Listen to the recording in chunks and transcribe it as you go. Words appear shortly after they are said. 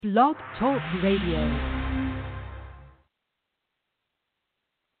Blog Talk Radio.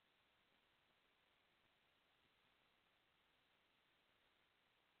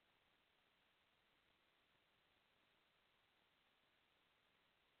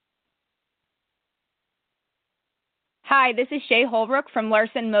 Hi, this is Shay Holbrook from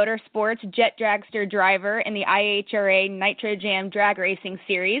Larson Motorsports, Jet Dragster driver in the IHRA Nitro Jam Drag Racing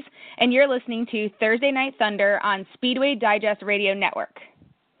Series, and you're listening to Thursday Night Thunder on Speedway Digest Radio Network.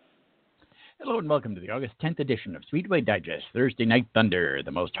 Hello and welcome to the August 10th edition of Speedway Digest Thursday Night Thunder, the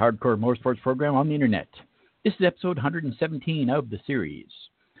most hardcore motorsports program on the internet. This is episode 117 of the series.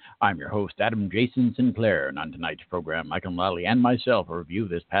 I'm your host, Adam Jason Sinclair, and on tonight's program, Michael Lally and myself will review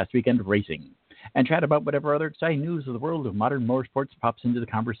this past weekend of racing and chat about whatever other exciting news of the world of modern motorsports pops into the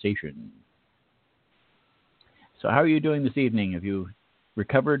conversation. So how are you doing this evening? Have you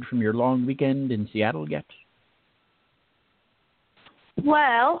recovered from your long weekend in Seattle yet?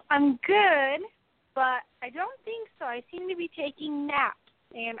 Well, I'm good, but I don't think so. I seem to be taking naps,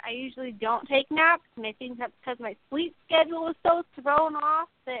 and I usually don't take naps, and I think that's because my sleep schedule was so thrown off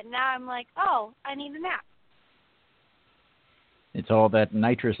that now I'm like, oh, I need a nap. It's all that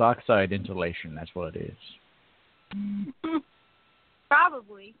nitrous oxide insulation. That's what it is.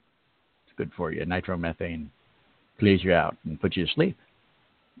 Probably. It's good for you. Nitromethane clears you out and puts you to sleep.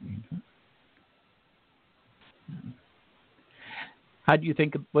 What do you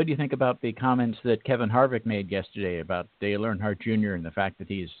think about the comments that Kevin Harvick made yesterday about Dale Earnhardt Jr. and the fact that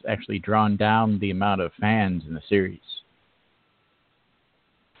he's actually drawn down the amount of fans in the series?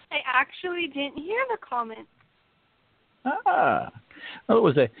 I actually didn't hear the comment.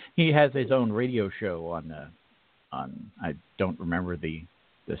 Well, he has his own radio show on I don't remember the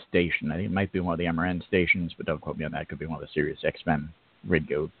station. I think it might be one of the MRN stations, but don't quote me on that. It could be one of the Sirius XM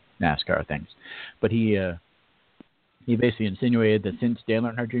radio NASCAR things. But he basically insinuated that since Dale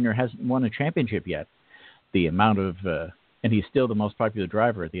Earnhardt Jr. hasn't won a championship yet, the amount of and he's still the most popular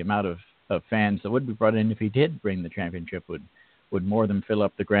driver, the amount of fans that would be brought in if he did bring the championship would more than fill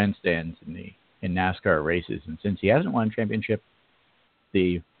up the grandstands in NASCAR races. And since he hasn't won a championship,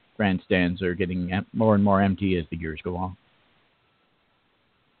 the grandstands are getting more and more empty as the years go on.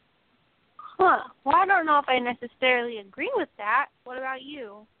 Huh. Well, I don't know if I necessarily agree with that. What about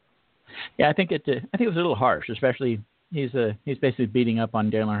you? Yeah, I think it was a little harsh, especially he's basically beating up on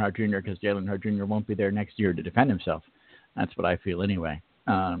Dale Earnhardt Jr. because Dale Earnhardt Jr. won't be there next year to defend himself. That's what I feel anyway.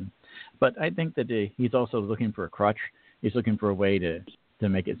 But I think that he's also looking for a crutch. He's looking for a way to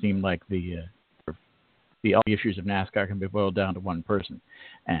make it seem like all the issues of NASCAR can be boiled down to one person.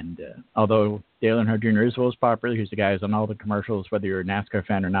 And although Dale Earnhardt Jr. is the most popular, he's the guy who's on all the commercials, whether you're a NASCAR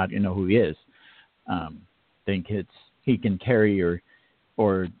fan or not, you know who he is. I think he can carry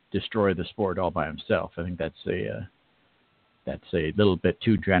or destroy the sport all by himself. I think that's a little bit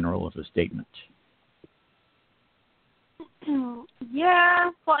too general of a statement.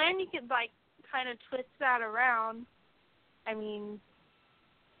 Yeah, well, and you could kind of twist that around. I mean,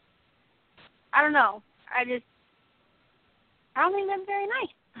 I don't know. I don't think that's very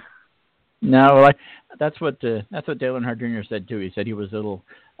nice. No, well, that's what Dale Earnhardt Jr. said too. He said he was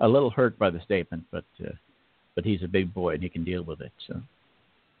a little hurt by the statement, but he's a big boy and he can deal with it. So.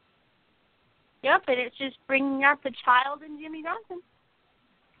 Yep, and it's just bringing out the child in Jimmy Johnson.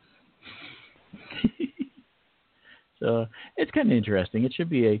 So it's kind of interesting.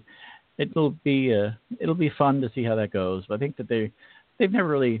 It'll be fun to see how that goes. But I think that they've never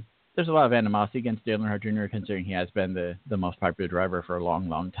really. There's a lot of animosity against Dale Earnhardt Jr. considering he has been the most popular driver for a long,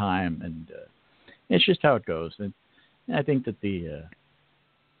 long time, and it's just how it goes. And I think that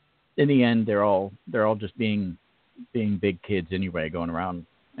in the end they're all just being big kids anyway, going around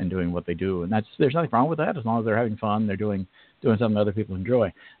and doing what they do, and there's nothing wrong with that as long as they're having fun, they're doing something other people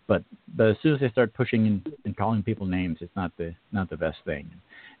enjoy. But as soon as they start pushing and calling people names, it's not the best thing.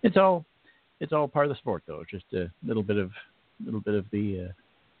 It's all part of the sport, though. It's just a little bit of the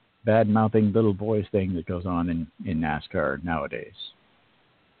bad-mouthing little boys thing that goes on in NASCAR nowadays.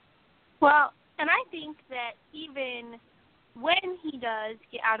 Well, and I think that even when he does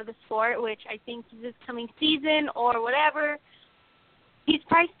get out of the sport, which I think is this coming season or whatever, he's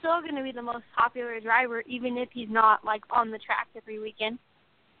probably still going to be the most popular driver, even if he's not on the track every weekend.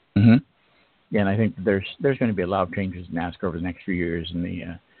 Mm-hmm. Yeah, and I think there's going to be a lot of changes in NASCAR over the next few years, and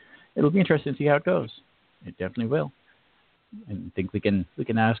it'll be interesting to see how it goes. It definitely will. And I think we can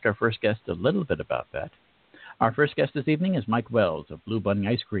ask our first guest a little bit about that. Our first guest this evening is Mike Wells of Blue Bunny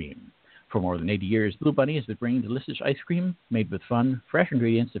Ice Cream. For more than 80 years, Blue Bunny has been bringing delicious ice cream made with fun, fresh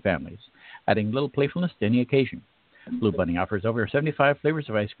ingredients to families, adding a little playfulness to any occasion. Blue Bunny offers over 75 flavors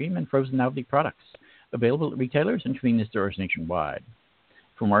of ice cream and frozen novelty products, available at retailers and convenience stores nationwide.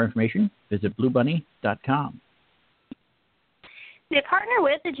 For more information, visit bluebunny.com. They partner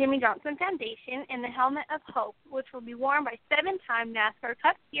with the Jimmy Johnson Foundation and the Helmet of Hope, which will be worn by 7-time NASCAR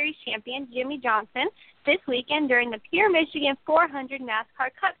Cup Series champion Jimmy Johnson this weekend during the Pure Michigan 400 NASCAR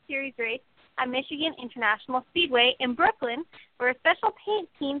Cup Series race at Michigan International Speedway in Brooklyn, where a special paint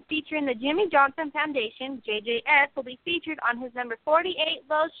scheme featuring the Jimmy Johnson Foundation, JJS, will be featured on his number 48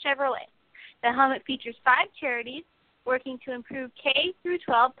 Lowe's Chevrolet. The helmet features 5 charities working to improve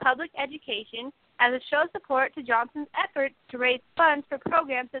K-12 public education as a show of support to Johnson's efforts to raise funds for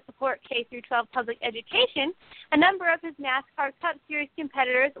programs that support K-12 public education. A number of his NASCAR Cup Series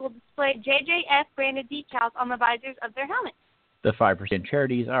competitors will display JJF-branded decals on the visors of their helmets. The 5%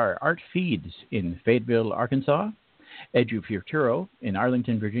 charities are Art Feeds in Fayetteville, Arkansas, Edu Futuro in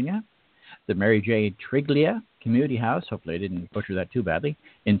Arlington, Virginia, the Mary J. Triglia Community House, hopefully I didn't butcher that too badly,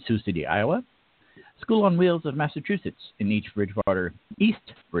 in Sioux City, Iowa, School on Wheels of Massachusetts in East Bridgewater,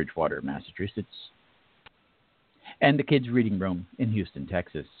 Massachusetts, and the Kids Reading Room in Houston,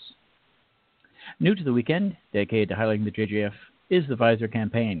 Texas. New to the weekend, dedicated to highlighting the JJF, is the Visor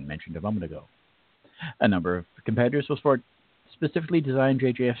campaign mentioned a moment ago. A number of competitors will sport specifically designed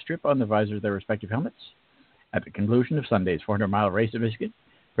JJF strip on the visor of their respective helmets. At the conclusion of Sunday's 400-mile race in Michigan,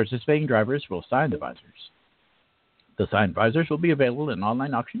 participating drivers will sign the visors. The signed visors will be available in an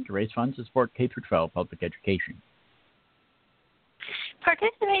online auction to raise funds to support K-12 public education.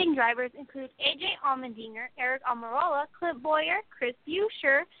 Participating drivers include A.J. Allmendinger, Eric Almirola, Clint Boyer, Chris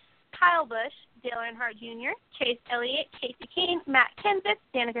Buescher, Kyle Busch, Dale Earnhardt Jr., Chase Elliott, Casey Kane, Matt Kenseth,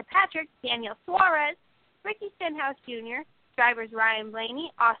 Danica Patrick, Daniel Suarez, Ricky Stenhouse Jr., drivers Ryan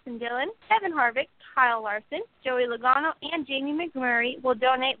Blaney, Austin Dillon, Kevin Harvick, Kyle Larson, Joey Logano, and Jamie McMurray will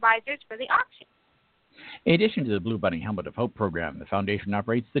donate visors for the auction. In addition to the Blue Bunny Helmet of Hope program, the Foundation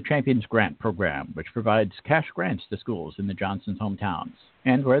operates the Champions Grant program, which provides cash grants to schools in the Johnsons' hometowns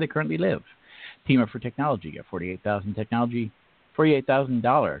and where they currently live. Team Up for Technology, a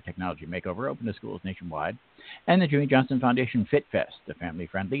 $48,000 technology makeover open to schools nationwide, and the Jimmy Johnson Foundation Fit Fest, a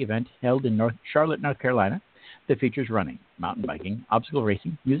family-friendly event held in Charlotte, North Carolina, that features running, mountain biking, obstacle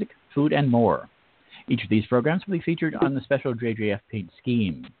racing, music, food, and more. Each of these programs will be featured on the special JJF paint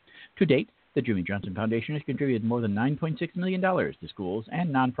scheme. To date, the Jimmy Johnson Foundation has contributed more than $9.6 million to schools and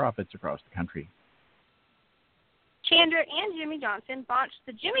nonprofits across the country. Chandler and Jimmy Johnson launched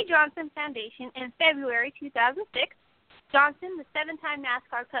the Jimmy Johnson Foundation in February 2006. Johnson, the 7-time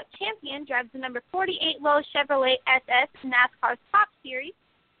NASCAR Cup champion, drives the number 48 Lowe's Chevrolet SS NASCAR's Top Series.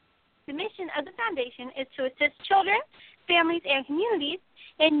 The mission of the foundation is to assist children, families, and communities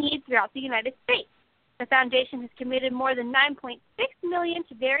in need throughout the United States. The foundation has committed more than $9.6 million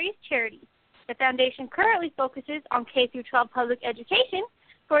to various charities. The foundation currently focuses on K-12 public education.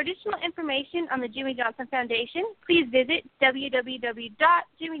 For additional information on the Jimmy Johnson Foundation, please visit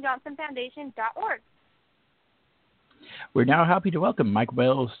www.jimmyjohnsonfoundation.org. We're now happy to welcome Mike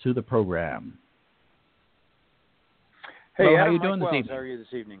Wells to the program. Hey, Hello, Adam, how are you Mike doing Wells. this evening? How are you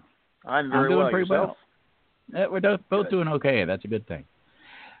this evening? I'm doing well. pretty Yourself? well. We're both doing okay. That's a good thing.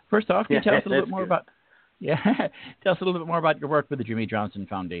 First off, can you tell us a little bit more about tell us a little bit more about your work with the Jimmy Johnson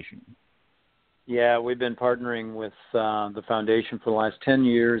Foundation? Yeah, we've been partnering with the foundation for the last 10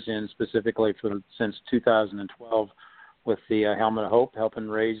 years, and specifically since 2012 with the Helmet of Hope, helping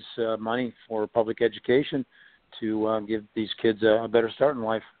raise money for public education to give these kids a better start in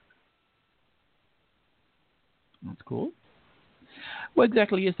life. That's cool. What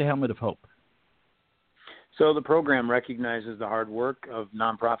exactly is the Helmet of Hope? So the program recognizes the hard work of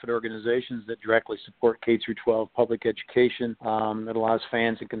nonprofit organizations that directly support K-12 public education. It allows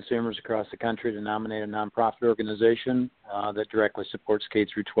fans and consumers across the country to nominate a nonprofit organization that directly supports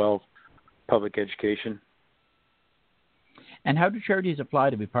K-12 public education. And how do charities apply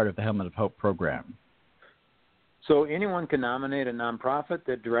to be part of the Helmet of Hope program? So anyone can nominate a nonprofit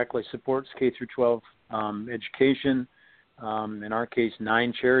that directly supports K-12 education. In our case,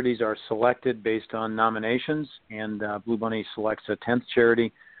 9 charities are selected based on nominations, and Blue Bunny selects a 10th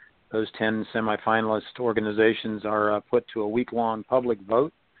charity. Those 10 semifinalist organizations are put to a week-long public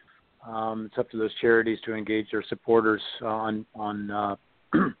vote. It's up to those charities to engage their supporters on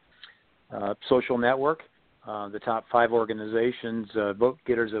social network. The top 5 organizations, vote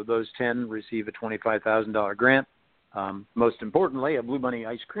getters of those 10, receive a $25,000 grant. Most importantly, a Blue Bunny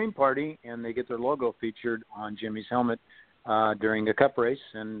ice cream party, and they get their logo featured on Jimmy's helmet during a cup race.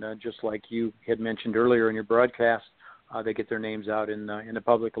 And just like you had mentioned earlier in your broadcast, they get their names out in the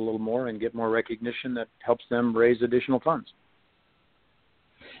public a little more and get more recognition that helps them raise additional funds.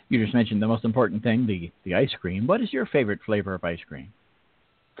 You just mentioned the most important thing, the ice cream. What is your favorite flavor of ice cream?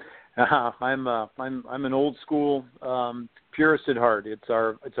 I'm an old school purest at heart. It's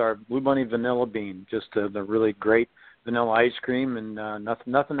our Blue Bunny vanilla bean, just the really great vanilla ice cream, and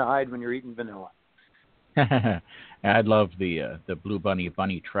nothing to hide when you're eating vanilla. I love the Blue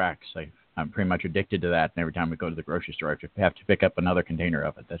Bunny tracks. I'm pretty much addicted to that, and every time we go to the grocery store, I have to pick up another container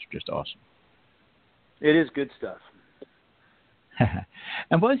of it. That's just awesome. It is good stuff.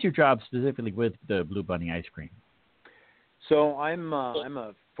 And what is your job specifically with the Blue Bunny ice cream? So I'm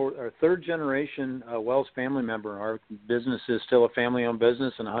a third generation Wells family member. Our business is still a family-owned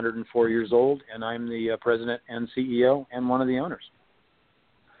business and 104 years old, and I'm the president and CEO and one of the owners.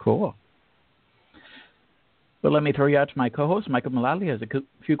 Cool. Well, let me throw you out to my co-host, Michael Mullally, has a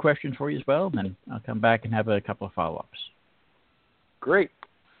few questions for you as well, and then I'll come back and have a couple of follow-ups. Great.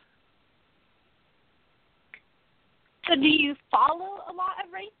 So do you follow a lot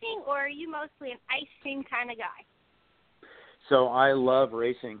of racing, or are you mostly an ice cream kind of guy? So I love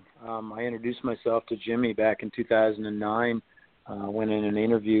racing. I introduced myself to Jimmy back in 2009 when in an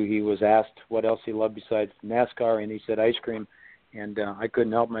interview he was asked what else he loved besides NASCAR, and he said ice cream. And I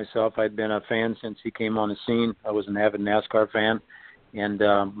couldn't help myself. I'd been a fan since he came on the scene. I was an avid NASCAR fan. And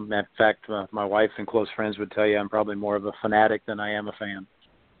in fact, my wife and close friends would tell you I'm probably more of a fanatic than I am a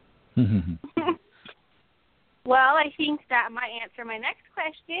fan. Well, I think that might answer my next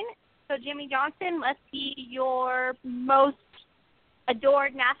question. So Jimmy Johnson must be your most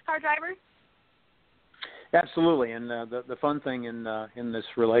adored NASCAR driver? Absolutely, and the fun thing in this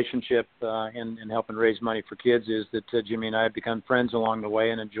relationship and helping raise money for kids is that Jimmy and I have become friends along the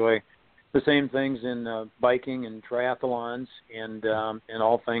way and enjoy the same things in biking and triathlons and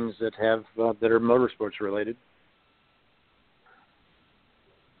all things that are motorsports related.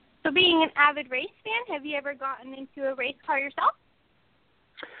 So being an avid race fan, have you ever gotten into a race car yourself?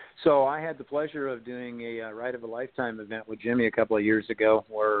 So I had the pleasure of doing a Ride of a Lifetime event with Jimmy a couple of years ago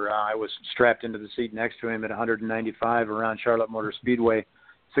where I was strapped into the seat next to him at 195 around Charlotte Motor Speedway,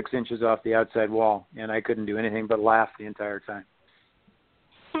 6 inches off the outside wall, and I couldn't do anything but laugh the entire time.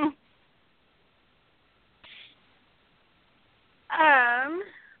 I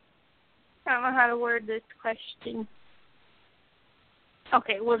don't know how to word this question.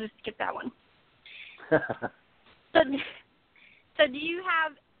 Okay, we'll just skip that one. So do you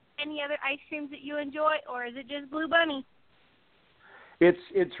have any other ice creams that you enjoy, or is it just Blue Bunny?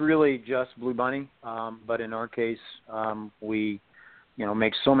 It's really just Blue Bunny, but in our case, we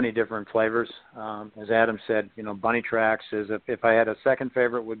make so many different flavors. As Adam said, Bunny Tracks if I had a second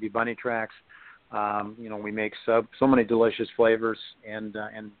favorite, would be Bunny Tracks. We make so many delicious flavors and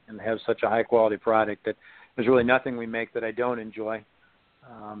have such a high quality product that there's really nothing we make that I don't enjoy.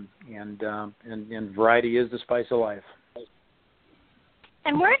 And variety is the spice of life.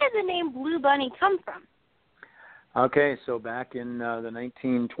 And where did the name Blue Bunny come from? Okay, so back in the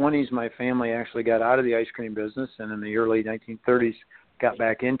 1920s, my family actually got out of the ice cream business, and in the early 1930s got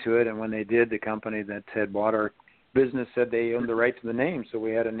back into it. And when they did, the company that had bought our business said they owned the right to the name, so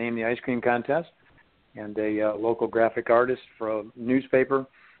we had to name the ice cream contest. And a local graphic artist for a newspaper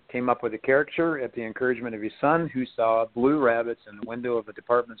came up with a caricature at the encouragement of his son, who saw blue rabbits in the window of a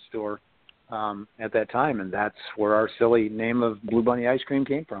department store at that time, and that's where our silly name of Blue Bunny ice cream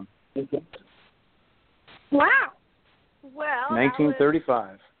came from. Wow. Well,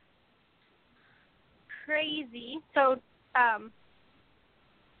 1935. Crazy. So,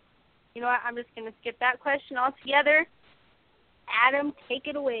 you know what? I'm just going to skip that question altogether. Adam, take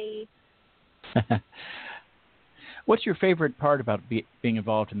it away. What's your favorite part about being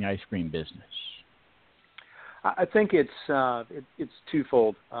involved in the ice cream business? I think it's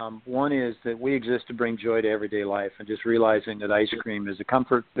twofold. One is that we exist to bring joy to everyday life, and just realizing that ice cream is a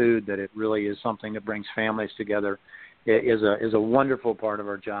comfort food, that it really is something that brings families together, is a wonderful part of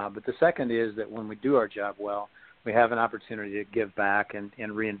our job. But the second is that when we do our job well, we have an opportunity to give back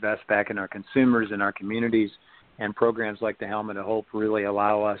and reinvest back in our consumers and our communities. And programs like the Helmet of Hope really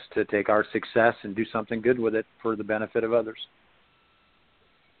allow us to take our success and do something good with it for the benefit of others.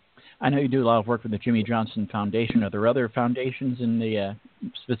 I know you do a lot of work with the Jimmy Johnson Foundation. Are there other foundations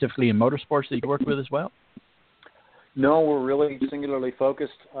specifically in motorsports that you work with as well? No, we're really singularly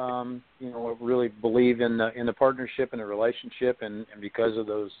focused. We really believe in the partnership and the relationship, and because of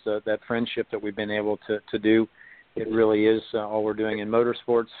that friendship that we've been able to do, it really is all we're doing in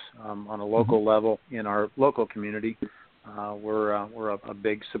motorsports on a local level in our local community. We're a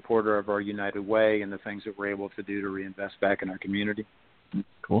big supporter of our United Way and the things that we're able to do to reinvest back in our community.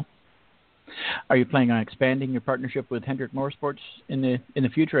 Cool. Are you planning on expanding your partnership with Hendrick Motorsports in the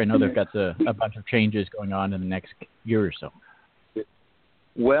future? I know they've got a bunch of changes going on in the next year or so.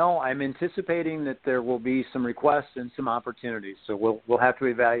 Well, I'm anticipating that there will be some requests and some opportunities, so we'll have to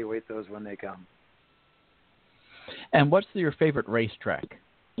evaluate those when they come. And what's your favorite racetrack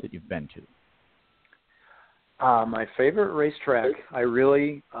that you've been to? My favorite racetrack, I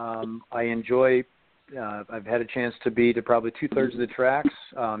really I enjoy. I've had a chance to be to probably 2/3 of the tracks.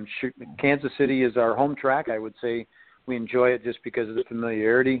 Kansas City is our home track. I would say we enjoy it just because of the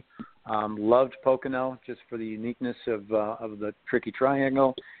familiarity. Loved Pocono just for the uniqueness of the tricky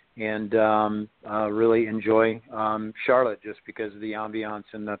triangle, and really enjoy Charlotte just because of the ambiance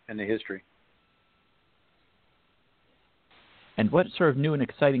and the history. And what sort of new and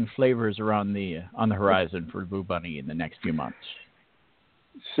exciting flavors are on the horizon for Blue Bunny in the next few months?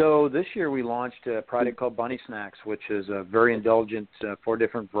 So this year we launched a product called Bunny Snacks, which is a very indulgent 4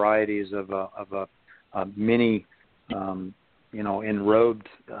 different varieties of a mini, enrobed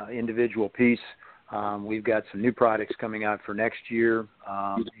individual piece. We've got some new products coming out for next year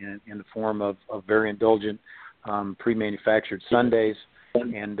in the form of very indulgent pre-manufactured sundaes,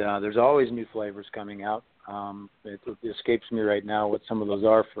 and there's always new flavors coming out. It escapes me right now what some of those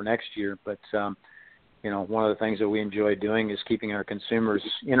are for next year, but one of the things that we enjoy doing is keeping our consumers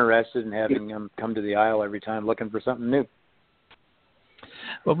interested and having them come to the aisle every time looking for something new.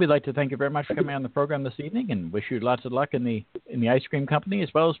 Well, we'd like to thank you very much for coming on the program this evening, and wish you lots of luck in the ice cream company,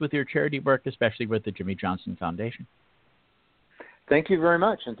 as well as with your charity work, especially with the Jimmy Johnson Foundation. Thank you very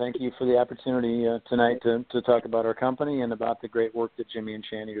much, and thank you for the opportunity tonight to talk about our company and about the great work that Jimmy and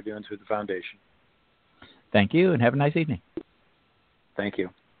Shanny are doing through the foundation. Thank you, and have a nice evening. Thank you.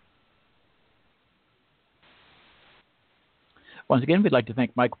 Once again, we'd like to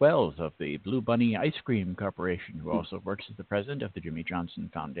thank Mike Wells of the Blue Bunny Ice Cream Corporation, who also works as the president of the Jimmy Johnson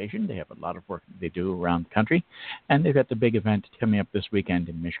Foundation. They have a lot of work that they do around the country, and they've got the big event coming up this weekend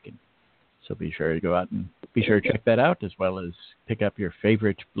in Michigan. So be sure to go out and be sure to check that out, as well as pick up your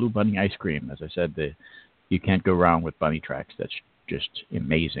favorite Blue Bunny ice cream. As I said, you can't go wrong with bunny tracks. That's just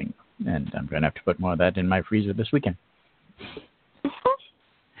amazing. And I'm going to have to put more of that in my freezer this weekend.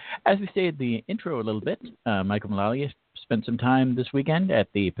 As we stated the intro a little bit, Michael Mullally spent some time this weekend at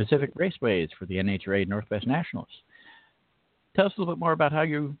the Pacific Raceways for the NHRA Northwest Nationals. Tell us a little bit more about how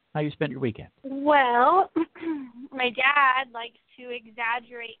you spent your weekend. Well, my dad likes to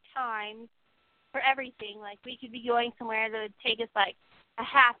exaggerate times for everything. Like, we could be going somewhere that would take us like a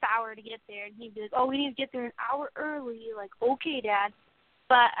half hour to get there, and he'd be like, "Oh, we need to get there an hour early." Like, okay, Dad.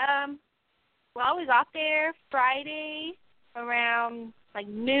 But we got there Friday around like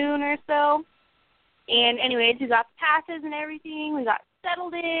noon or so. And anyways, we got the passes and everything. We got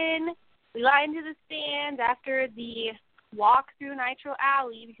settled in. We got into the stands after the walk through Nitro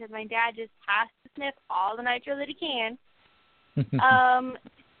Alley because my dad just has to sniff all the nitro that he can.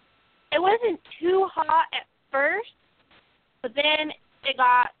 It wasn't too hot at first, but then it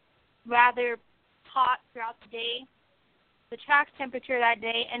got rather hot throughout the day. The track's temperature that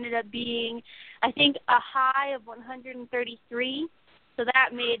day ended up being, I think, a high of 133. So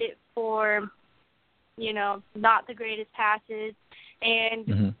that made it for, not the greatest passes.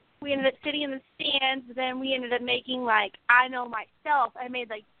 And we ended up sitting in the stands. Then we ended up making, I made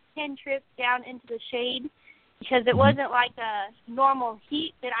 10 trips down into the shade because it wasn't like a normal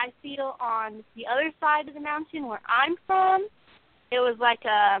heat that I feel on the other side of the mountain where I'm from. It was like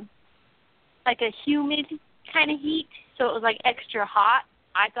a humid kind of heat, so it was extra hot,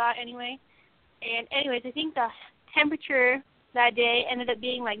 I thought anyway. And anyways, I think the temperature that day ended up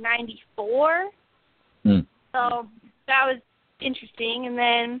being 94. So that was interesting. And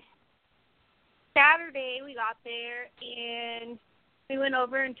then Saturday we got there and we went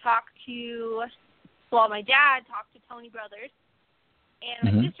over and my dad talked to Tony Brothers,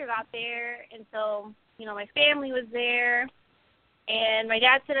 and my sister got there, and so my family was there, and my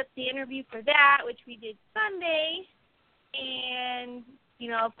dad set up the interview for that, which we did Sunday. And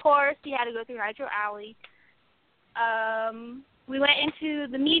of course he had to go through Nitro Alley. We went into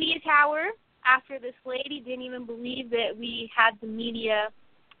the media tower after this lady didn't even believe that we had the media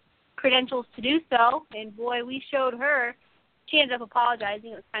credentials to do so, and boy, we showed her. She ended up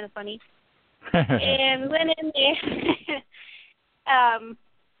apologizing. It was kind of funny. And we went in there, and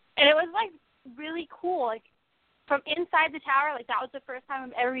it was really cool. From inside the tower, that was the first time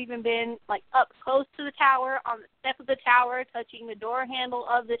I've ever even been up close to the tower, on the step of the tower, touching the door handle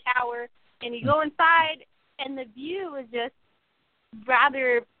of the tower. And you go inside, and the view is just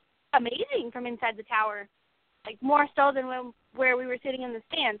rather amazing from inside the tower, more so than where we were sitting in the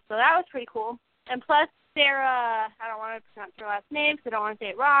stands. So that was pretty cool. And plus, Sarah, I don't want to pronounce her last name because I don't want to say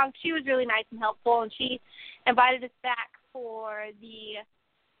it wrong. She was really nice and helpful, and she invited us back for the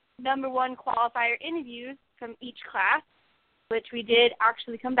number 1 qualifier interviews from each class, which we did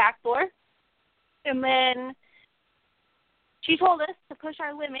actually come back for. And then she told us to push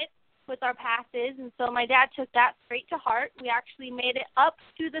our limits with our passes, and so my dad took that straight to heart. We actually made it up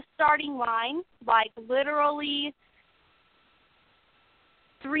to the starting line, like literally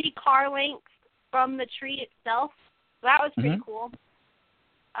 3 car lengths from the tree itself. So that was pretty cool.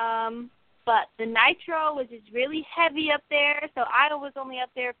 But the nitro was just really heavy up there, so I was only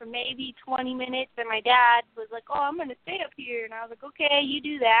up there for maybe 20 minutes, and my dad was like, oh, I'm going to stay up here. And I was like, okay, you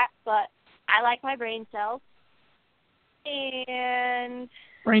do that, but I like my brain cells. And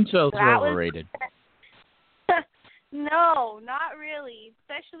brain cells are overrated. No, not really,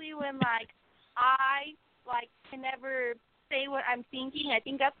 especially when, I, can never say what I'm thinking. I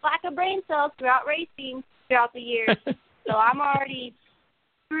think that's lack of brain cells throughout racing throughout the years. So I'm already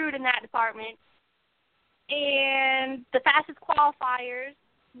screwed in that department. And the fastest qualifiers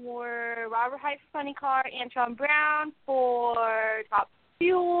were Robert Hyde for Funny Car, Antron Brown for Top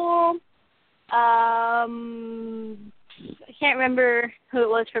Fuel. I can't remember who it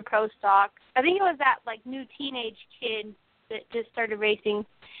was for Pro Stock. I think it was that new teenage kid that just started racing.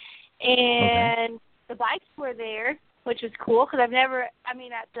 And the bikes were there, which was cool because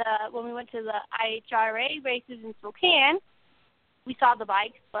when we went to the IHRA races in Spokane, we saw the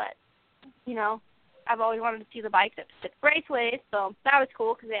bikes, but, I've always wanted to see the bikes at Pacific Raceways, so that was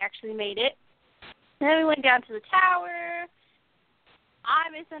cool because they actually made it. And then we went down to the tower. I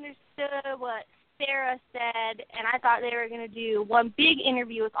misunderstood what Sarah said, and I thought they were going to do one big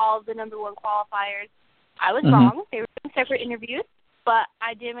interview with all of the number 1 qualifiers. I was wrong. They were doing separate interviews, but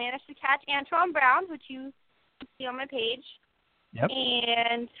I did manage to catch Antron Brown, which you can see on my page. Yep.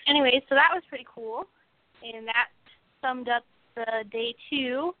 And anyway, so that was pretty cool, and that summed up the day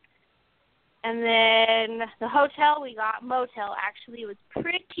 2. And then the hotel we got, motel actually, was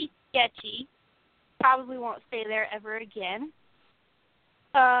pretty sketchy. Probably won't stay there ever again.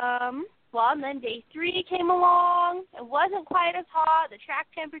 And then day 3 came along. It wasn't quite as hot. The track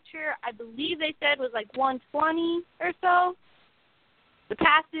temperature, I believe they said, was 120 or so. The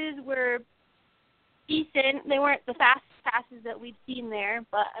passes were decent. They weren't the fastest passes that we'd seen there,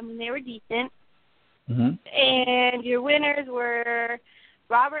 but, they were decent. And your winners were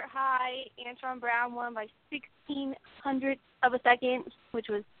Robert High, Antron Brown won by 1/1600 of a second, which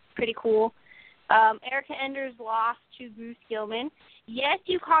was pretty cool. Erica Enders lost to Bruce Gilman. Yes,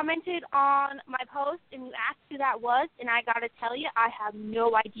 you commented on my post and you asked who that was, and I got to tell you, I have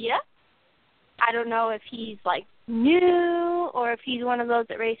no idea. I don't know if he's new or if he's one of those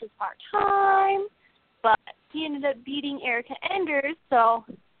that races part-time, but he ended up beating Erica Enders, so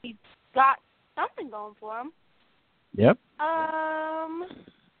he's got something going for him. Yep.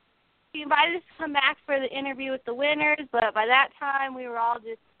 He invited us to come back for the interview with the winners, but by that time we were all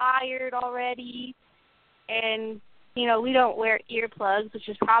just tired already. And, we don't wear earplugs, which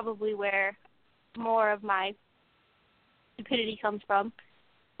is probably where more of my stupidity comes from.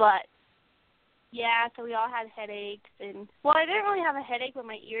 But, yeah, so we all had headaches. And I didn't really have a headache, but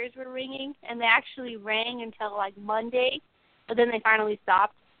my ears were ringing, and they actually rang until, Monday, but then they finally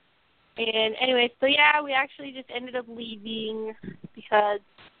stopped. And anyway, so yeah, we actually just ended up leaving because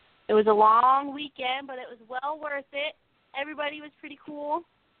it was a long weekend, but it was well worth it. Everybody was pretty cool.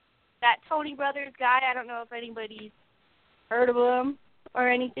 That Tony Brothers guy, I don't know if anybody's heard of him or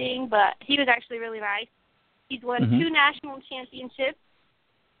anything, but he was actually really nice. He's won 2 national championships.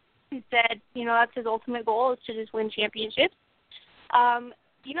 He said, that's his ultimate goal is to just win championships. And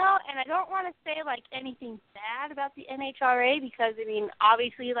I don't want to say, anything bad about the NHRA because,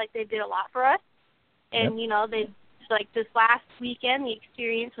 obviously, they did a lot for us. And, they, this last weekend, the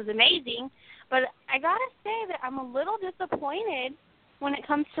experience was amazing. But I got to say that I'm a little disappointed when it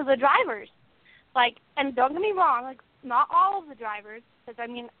comes to the drivers. And don't get me wrong, not all of the drivers, because,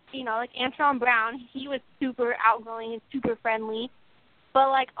 Antron Brown, he was super outgoing and super friendly.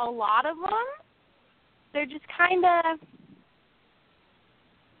 But, a lot of them, they're just kind of...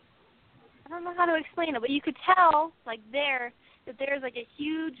 I don't know how to explain it, but you could tell, that there's, a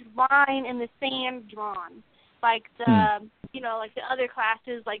huge line in the sand drawn. The other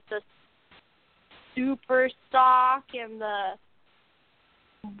classes, the super stock and the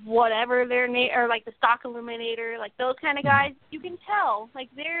whatever their name, or, the stock eliminator, those kind of guys, you can tell.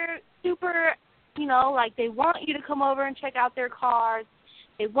 They're super, they want you to come over and check out their cars.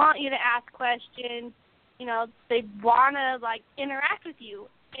 They want you to ask questions. They want to, interact with you.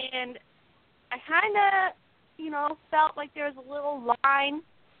 And I kind of, felt like there was a little line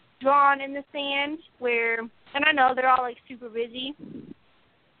drawn in the sand where, and I know they're all, super busy,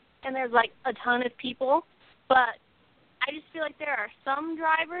 and there's, a ton of people, but I just feel like there are some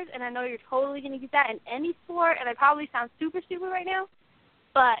drivers, and I know you're totally going to get that in any sport, and I probably sound super stupid right now,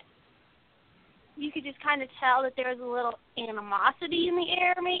 but, you could just kind of tell that there was a little animosity in the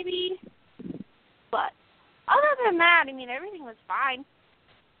air, maybe. But other than that, I mean, everything was fine.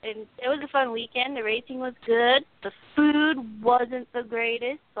 And it was a fun weekend. The racing was good. The food wasn't the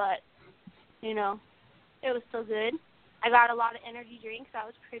greatest, but, you know, it was still good. I got a lot of energy drinks. That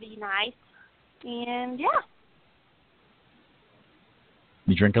was pretty nice. And, yeah.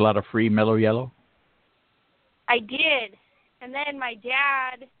 You drink a lot of free Mellow Yellow? I did. And then my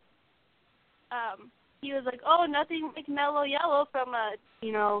dad, he was like, oh, nothing like Mellow Yellow from a,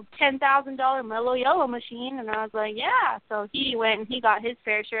 $10,000 Mellow Yellow machine. And I was like, yeah. So he went and he got his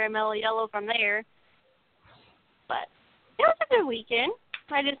fair share of Mellow Yellow from there. But it was a good weekend.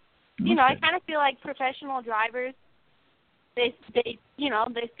 I just, I kind of feel like professional drivers, they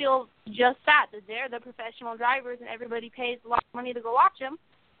feel just that they're the professional drivers and everybody pays a lot of money to go watch them.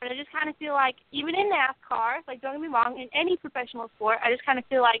 But I just kind of feel like even in NASCAR, like don't get me wrong, in any professional sport, I just kind of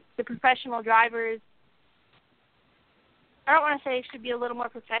feel like the professional drivers, I don't want to say it should be a little more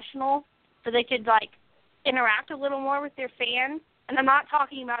professional, so they could like interact a little more with their fans. And I'm not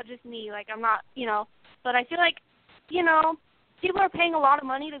talking about just me, like I'm not, but I feel like, people are paying a lot of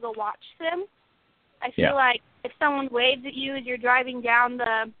money to go watch them. I feel like if someone waves at you as you're driving down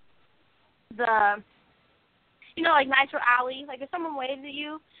the like Nitro Alley, like if someone waves at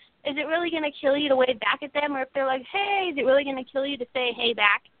you, is it really going to kill you to wave back at them? Or if they're like, hey, is it really going to kill you to say hey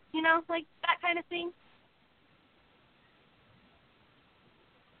back? Like that kind of thing?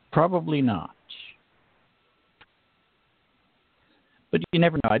 Probably not. But you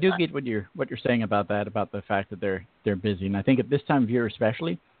never know. I do get what you're saying about that, about the fact that they're busy. And I think at this time of year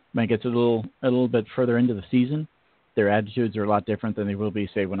especially, when it gets a little bit further into the season, their attitudes are a lot different than they will be,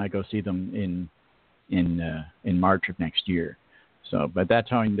 say, when I go see them in March of next year. So, by that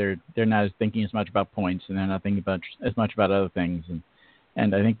time, they're not thinking as much about points, and they're not thinking about as much about other things.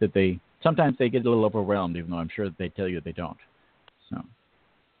 And I think that sometimes they get a little overwhelmed, even though I'm sure that they tell you they don't. So.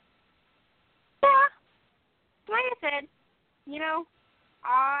 Yeah, like I said,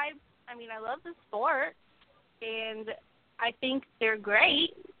 I love the sport, and I think they're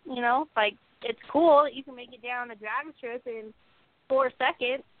great. Like it's cool that you can make it down a drag strip in 4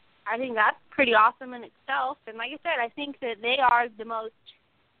 seconds. I think that's pretty awesome in itself. And like I said, I think that they are the most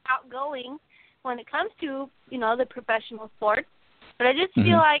outgoing when it comes to, the professional sports. But I just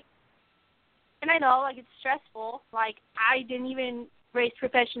feel like, and I know, like, it's stressful. Like, I didn't even race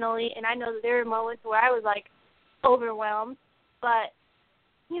professionally, and I know that there were moments where I was, like, overwhelmed. But,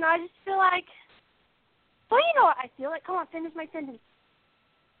 I just feel like, well, you know what I feel like? Come on, finish my sentence.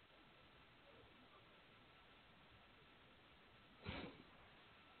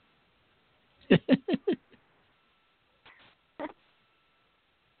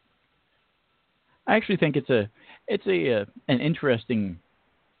 I actually think it's an interesting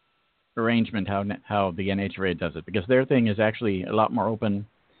arrangement how the NHRA does it, because their thing is actually a lot more open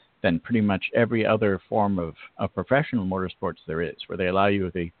than pretty much every other form of professional motorsports there is, where they allow you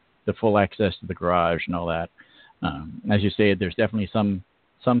the full access to the garage and all that. As you say, there's definitely some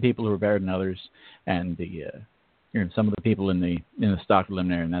people who are better than others, and some of the people in the stock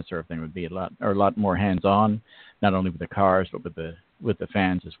preliminary and that sort of thing would be a lot more hands-on, not only with the cars but with the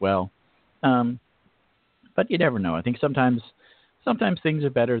fans as well. But you never know. I think sometimes things are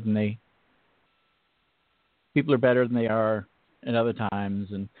better than people are better than they are at other times.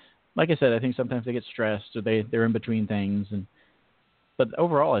 And like I said, I think sometimes they get stressed or they're in between things. But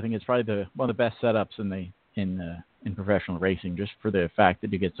overall, I think it's probably one of the best setups in professional racing, just for the fact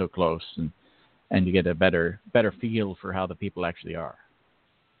that you get so close and you get a better feel for how the people actually are.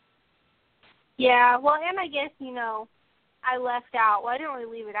 Yeah, well, and I guess, I left out. Well, I didn't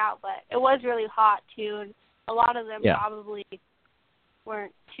really leave it out, but it was really hot, too, and a lot of them probably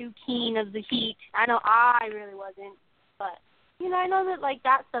weren't too keen of the heat. I know I really wasn't, but, I know that, like,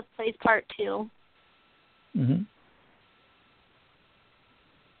 that stuff plays part, too. Mm-hmm.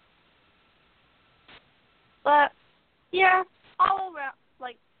 But, yeah, all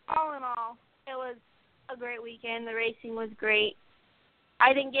in all, it was a great weekend. The racing was great.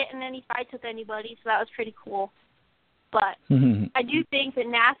 I didn't get in any fights with anybody, so that was pretty cool. But I do think that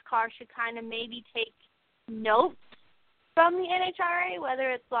NASCAR should kind of maybe take notes from the NHRA, whether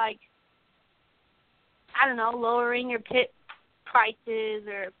it's like, I don't know, lowering your pit prices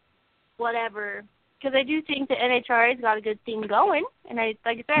or whatever. Because I do think the NHRA's got a good thing going. And like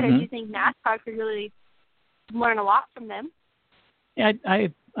I said, I do think NASCAR could really learn a lot from them. Yeah,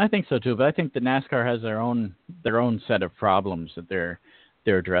 I think so too. But I think the NASCAR has their own set of problems that they're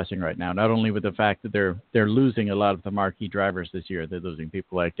addressing right now. Not only with the fact that they're losing a lot of the marquee drivers this year. They're losing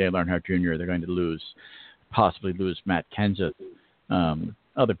people like Dale Earnhardt Jr. They're going to possibly lose Matt Kenseth.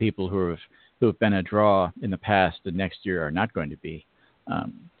 Other people who have who've been a draw in the past the next year are not going to be.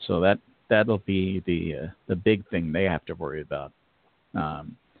 So that'll be the big thing they have to worry about.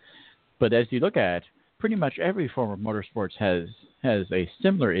 But as you look at, pretty much every form of motorsports has a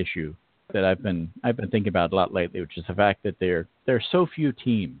similar issue that I've been thinking about a lot lately, which is the fact that there are so few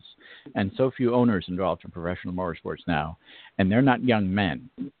teams and so few owners involved in professional motorsports now, and they're not young men.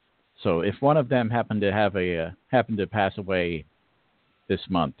 So if one of them happened to pass away this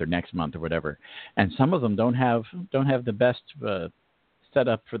month or next month or whatever, and some of them don't have the best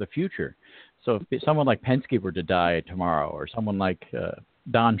setup for the future. So if someone like Penske were to die tomorrow, or someone like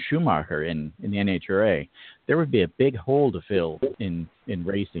Don Schumacher in the NHRA, there would be a big hole to fill in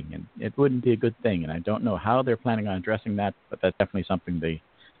racing, and it wouldn't be a good thing. And I don't know how they're planning on addressing that, but that's definitely something the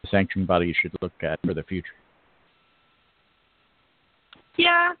sanctioning body should look at for the future.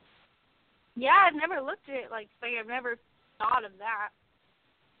 Yeah, I've never looked at it like I've never thought of that.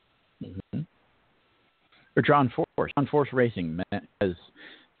 Mm-hmm. Or John Force. John Force Racing has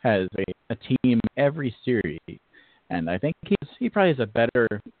a team every series, and I think he probably has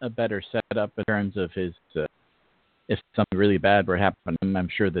a better setup in terms of his. If something really bad were happening, I'm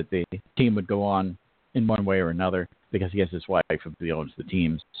sure that the team would go on in one way or another because he has his wife who owns the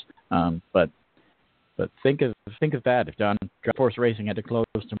teams. But think of that. If John Force Racing had to close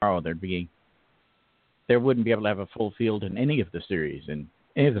tomorrow, there wouldn't be able to have a full field in any of the series, in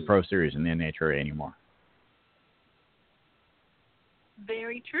any of the pro series in the NHRA anymore.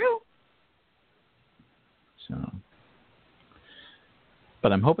 Very true. So,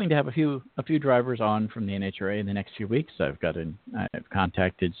 but I'm hoping to have a few drivers on from the NHRA in the next few weeks. I've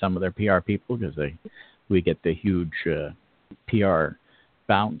contacted some of their PR people because we get the huge PR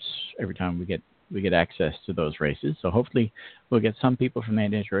bounce every time we get access to those races. So hopefully we'll get some people from the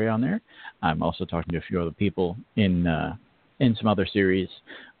NHRA on there. I'm also talking to a few other people in some other series.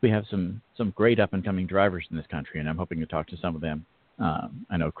 We have some great up and coming drivers in this country, and I'm hoping to talk to some of them.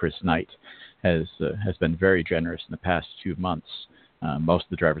 I know Chris Knight has been very generous in the past few months. Most of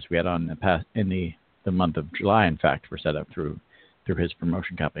the drivers we had on in the month of July, in fact, were set up through his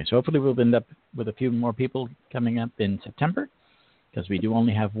promotion company. So hopefully we'll end up with a few more people coming up in September, because we do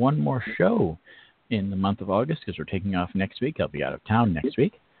only have one more show in the month of August because we're taking off next week. I'll be out of town next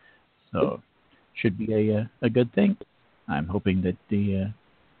week, so should be a good thing. I'm hoping that the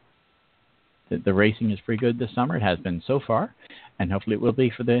racing is pretty good this summer. It has been so far, and hopefully it will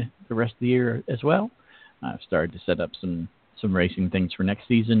be for the rest of the year as well. I've started to set up some racing things for next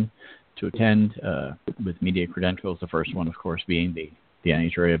season to attend with media credentials. The first one, of course, being the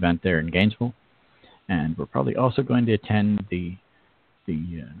NHRA event there in Gainesville, and we're probably also going to attend the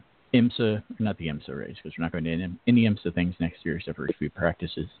IMSA, not the IMSA race, because we're not going to any IMSA things next year except for a few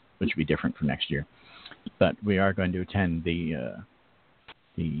practices, which will be different from next year. But we are going to attend the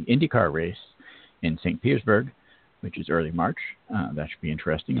IndyCar race in St. Petersburg, which is early March. That should be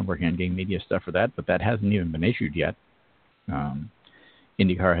interesting. I'm working on getting media stuff for that, but that hasn't even been issued yet.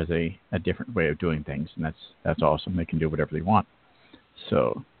 IndyCar has a different way of doing things, and that's awesome. They can do whatever they want.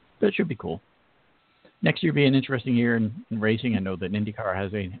 So that should be cool. Next year will be an interesting year in racing. I know that IndyCar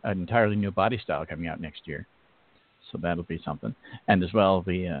has an entirely new body style coming out next year, so that'll be something. And as well,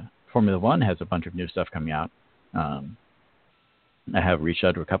 the Formula One has a bunch of new stuff coming out. I have reached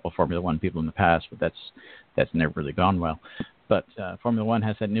out to a couple of Formula One people in the past, but that's never really gone well. But Formula One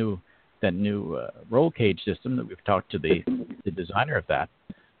has that new roll cage system that we've talked to the designer of that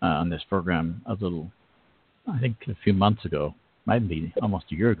on this program I think a few months ago. Might be almost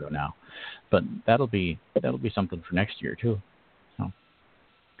a year ago now, but that'll be something for next year too.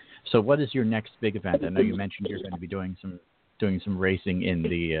 So what is your next big event? I know you mentioned you're going to be doing some racing in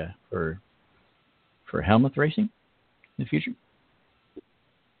the for Helmuth Racing in the future.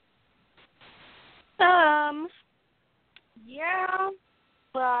 Yeah,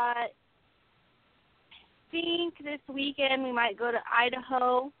 but I think this weekend we might go to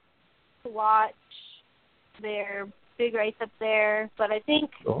Idaho to watch their big race up there. But I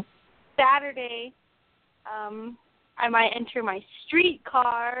think Saturday I might enter my street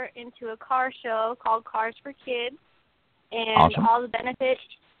car into a car show called Cars for Kids, and awesome. All the benefits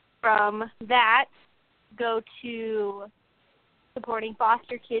from that go to supporting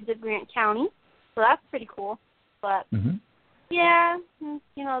foster kids of Grant County. So that's pretty cool. But yeah,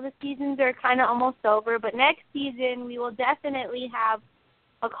 the seasons are kind of almost over. But next season we will definitely have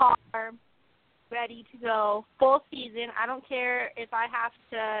a car ready to go full season. I don't care if I have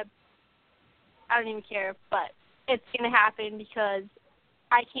to. I don't even care, but it's going to happen because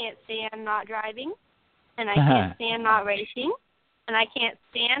I can't stand not driving, and I can't stand not racing, and I can't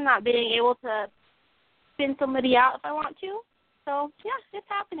stand not being able to spin somebody out if I want to. So, yeah, it's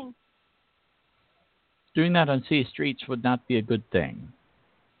happening. doing that on city streets would not be a good thing.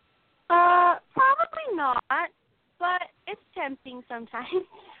 Probably not, but it's tempting sometimes.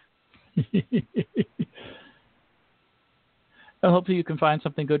 Well, hopefully you can find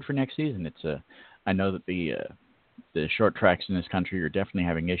something good for next season. I know that the short tracks in this country are definitely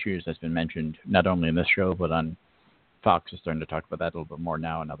having issues. That's been mentioned not only in this show, but on Fox is starting to talk about that a little bit more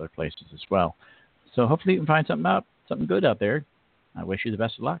now and other places as well. So hopefully you can find something good out there. I wish you the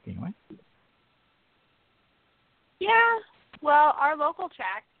best of luck anyway. Yeah, well, our local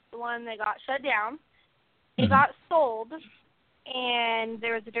track, the one that got shut down, it got sold, and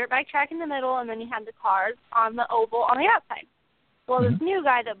there was a dirt bike track in the middle, and then you had the cars on the oval on the outside. Well, this new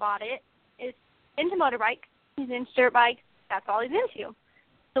guy that bought it is into motorbikes. He's into dirt bikes. That's all he's into.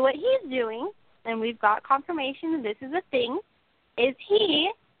 So what he's doing, and we've got confirmation that this is a thing, is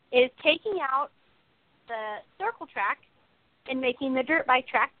he is taking out the circle track and making the dirt bike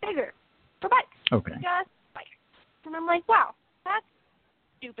track bigger for bikes. Okay. Just bikes. And I'm like, wow, that's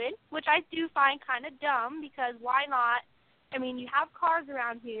stupid, which I do find kind of dumb, because why not? I mean, you have cars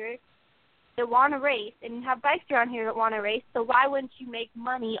around here that want to race, and you have bikes around here that want to race, so why wouldn't you make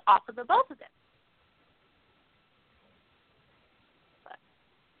money off of the both of them?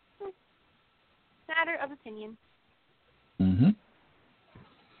 But, matter of opinion.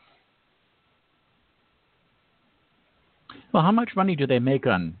 Well, how much money do they make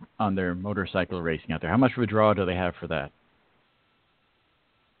on their motorcycle racing out there? How much of a draw do they have for that?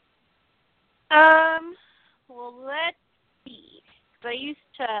 Well, let's see. So I used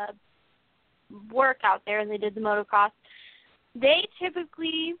to work out there, and they did the motocross. They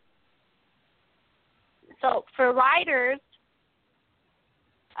typically, so for riders,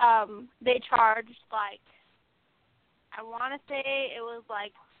 they charged like, I want to say it was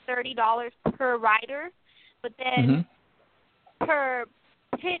like $30 per rider, but then per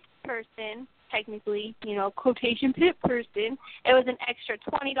pit person, technically, quotation pit person, it was an extra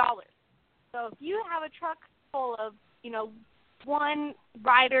 $20. So if you have a truck full of, one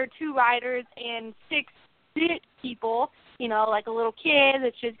rider, two riders, and 6 pit people, like a little kid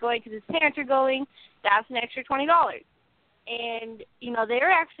that's just going because his parents are going, that's an extra $20. And, they're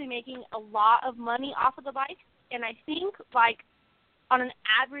actually making a lot of money off of the bikes. And I think, like, on an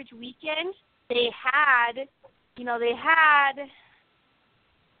average weekend, they had,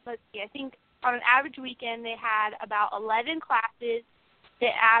 let's see, I think on an average weekend they had about 11 classes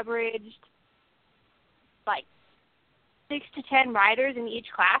that averaged, like, 6 to 10 riders in each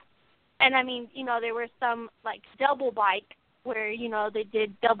class. And, I mean, there were some, like, double bike where, they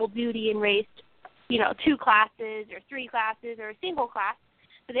did double duty and raced, 2 classes or 3 classes or a single class.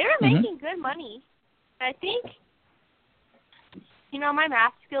 But they were making good money. I think, my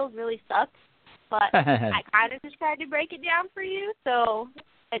math skills really suck, but I kind of just tried to break it down for you. So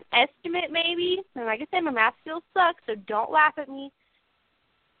an estimate maybe, and like I said, my math skills suck, so don't laugh at me.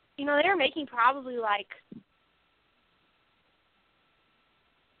 They were making probably like,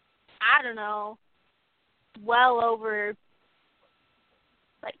 I don't know, well over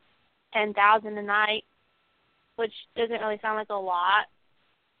like $10,000 a night, which doesn't really sound like a lot.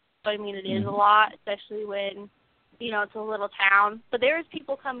 But, I mean, it is a lot, especially when, it's a little town. But there was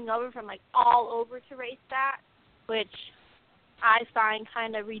people coming over from, like, all over to race that, which I find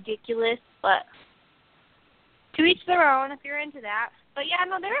kind of ridiculous. But to each their own if you're into that. But, yeah,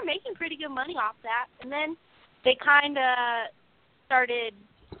 no, they were making pretty good money off that. And then they kind of started,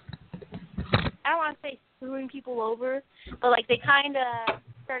 I don't want to say screwing people over, but, like, they kind of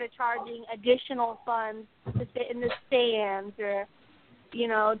started charging additional funds to sit in the stands or,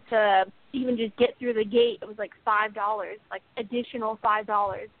 to even just get through the gate. It was like $5, like additional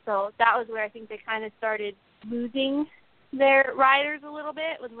 $5. So that was where I think they kind of started losing their riders a little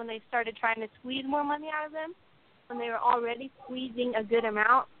bit, was when they started trying to squeeze more money out of them, when they were already squeezing a good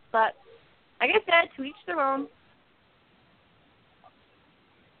amount. But like I said, to each their own.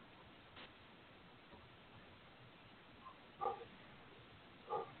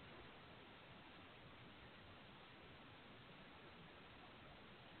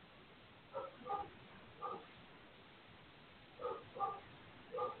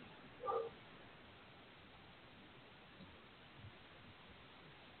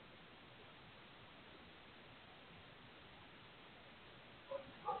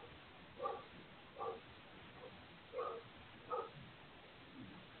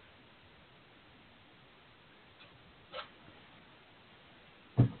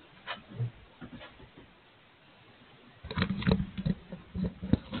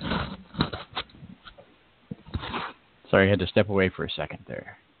 Sorry, I had to step away for a second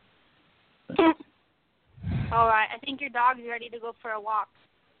there. All right. I think your dog's ready to go for a walk.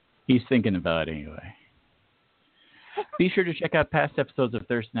 He's thinking about it anyway. Be sure to check out past episodes of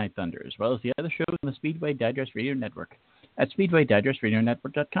Thursday Night Thunder, as well as the other shows on the Speedway Digest Radio Network at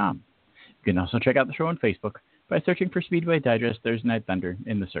SpeedwayDigestRadioNetwork.com. You can also check out the show on Facebook by searching for Speedway Digest Thursday Night Thunder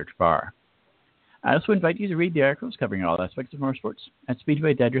in the search bar. I also invite you to read the articles covering all aspects of motorsports at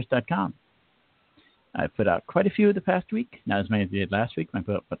SpeedwayDigest.com. I've put out quite a few the past week, not as many as I did last week. I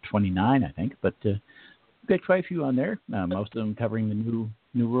put up about 29, I think, but we've got quite a few on there, most of them covering the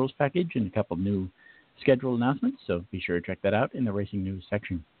new rules package and a couple new schedule announcements, so be sure to check that out in the racing news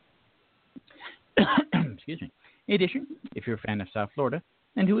section. Excuse me. In addition, if you're a fan of South Florida,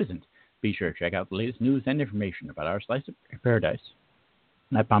 and who isn't, be sure to check out the latest news and information about our slice of paradise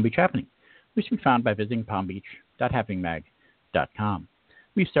at Palm Beach Happening, which can be found by visiting palmbeach.happeningmag.com.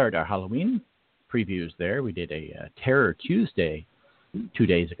 We started our Halloween previews there. We did a Terror Tuesday 2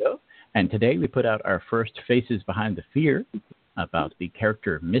 days ago, and today we put out our first Faces Behind the Fear about the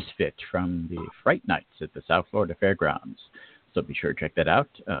character Misfit from the Fright Nights at the South Florida Fairgrounds. So be sure to check that out.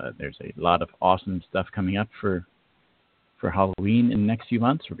 There's a lot of awesome stuff coming up for Halloween in the next few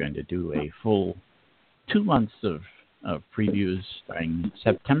months. We're going to do a full 2 months of previews starting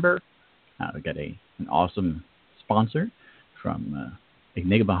September. We got an awesome sponsor from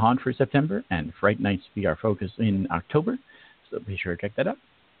Enigma Hahn for September, and Fright Nights will be our focus in October. So be sure to check that out.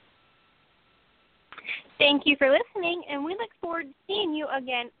 Thank you for listening, and we look forward to seeing you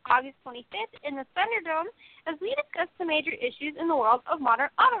again August 25th in the Thunderdome as we discuss the major issues in the world of modern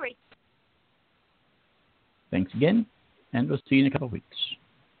auto racing. Thanks again, and we'll see you in a couple of weeks.